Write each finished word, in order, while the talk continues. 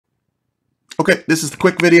Okay, this is the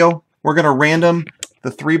quick video. We're going to random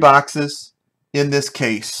the 3 boxes in this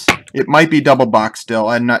case. It might be double box still.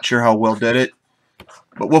 I'm not sure how Will did it,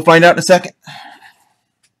 but we'll find out in a second.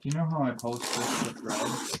 Do you know how I post this with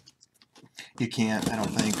red? You can't, I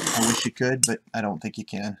don't think. I wish you could, but I don't think you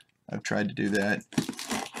can. I've tried to do that.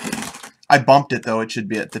 I bumped it, though. It should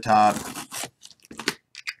be at the top.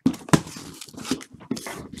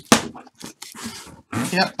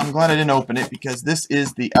 Yep, I'm glad I didn't open it because this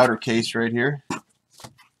is the outer case right here.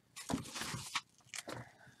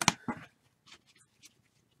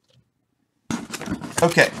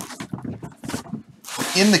 Okay.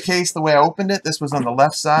 In the case, the way I opened it, this was on the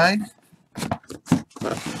left side.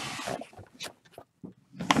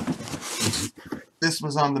 This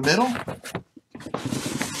was on the middle.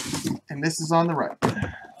 And this is on the right.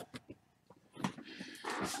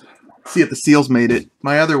 See if the seals made it.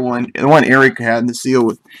 My other one, the one Eric had, the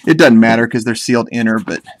seal, it doesn't matter because they're sealed inner,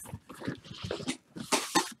 but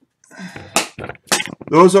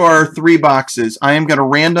those are our 3 boxes. I am going to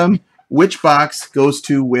random which box goes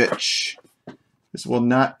to which. This will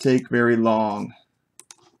not take very long.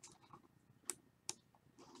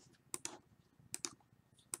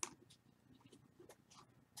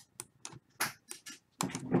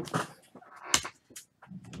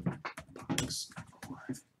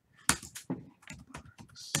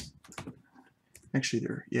 Actually,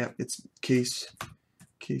 yeah, it's case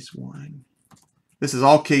 1. This is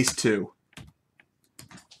all case 2.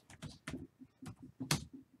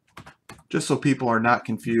 Just so people are not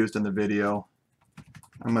confused in the video,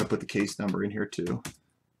 I'm going to put the case number in here too.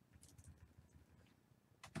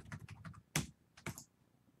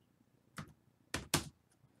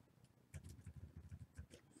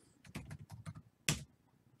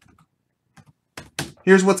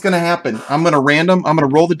 Here's what's going to happen. I'm going to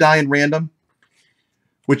roll the die in random.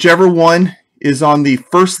 Whichever one is on the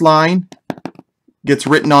first line gets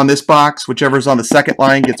written on this box. Whichever is on the second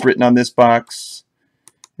line gets written on this box.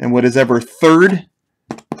 And whatever third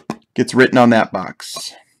gets written on that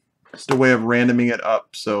box. Just a way of randoming it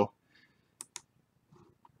up, so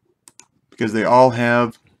because they all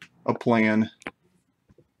have a plan.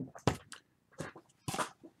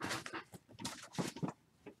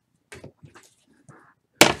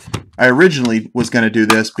 I originally was going to do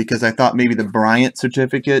this because I thought maybe the Bryant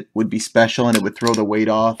certificate would be special and it would throw the weight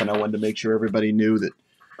off, and I wanted to make sure everybody knew that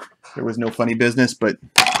there was no funny business, but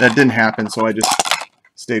that didn't happen, so I just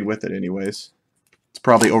stayed with it anyways. It's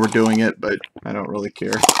probably overdoing it, but I don't really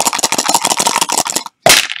care.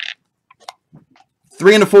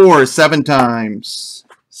 3 and a 4 is 7 times.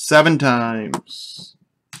 7 times.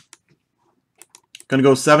 Gonna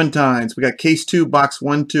go 7 times. We got case 2, box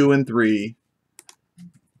 1, 2, and 3.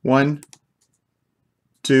 1,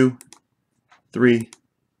 2, 3,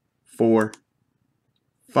 4,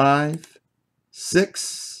 5,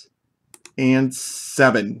 6, and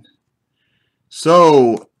 7.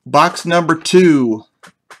 So, box number 2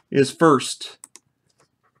 is first.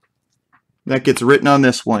 That gets written on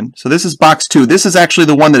this one. So this is box 2. This is actually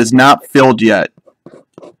the one that is not filled yet.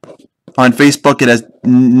 On Facebook, it has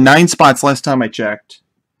 9 spots last time I checked.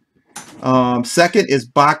 Second is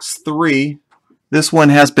box 3. This one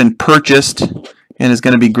has been purchased and is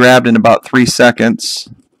going to be grabbed in about 3 seconds.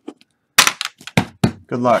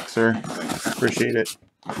 Good luck, sir. Appreciate it.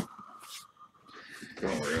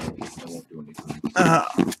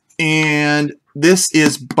 And this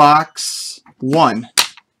is box 1.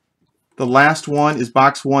 The last one is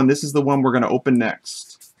box 1. This is the one we're going to open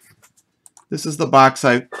next. This is the box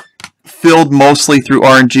I filled mostly through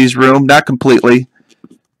RNG's room. Not completely.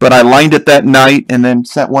 But I lined it that night and then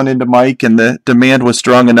sent one into Mike, and the demand was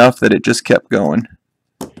strong enough that it just kept going.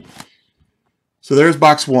 So there's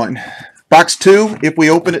box 1. Box 2, if we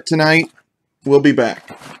open it tonight, we'll be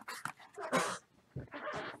back.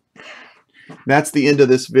 That's the end of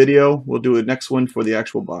this video. We'll do a next one for the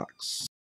actual box.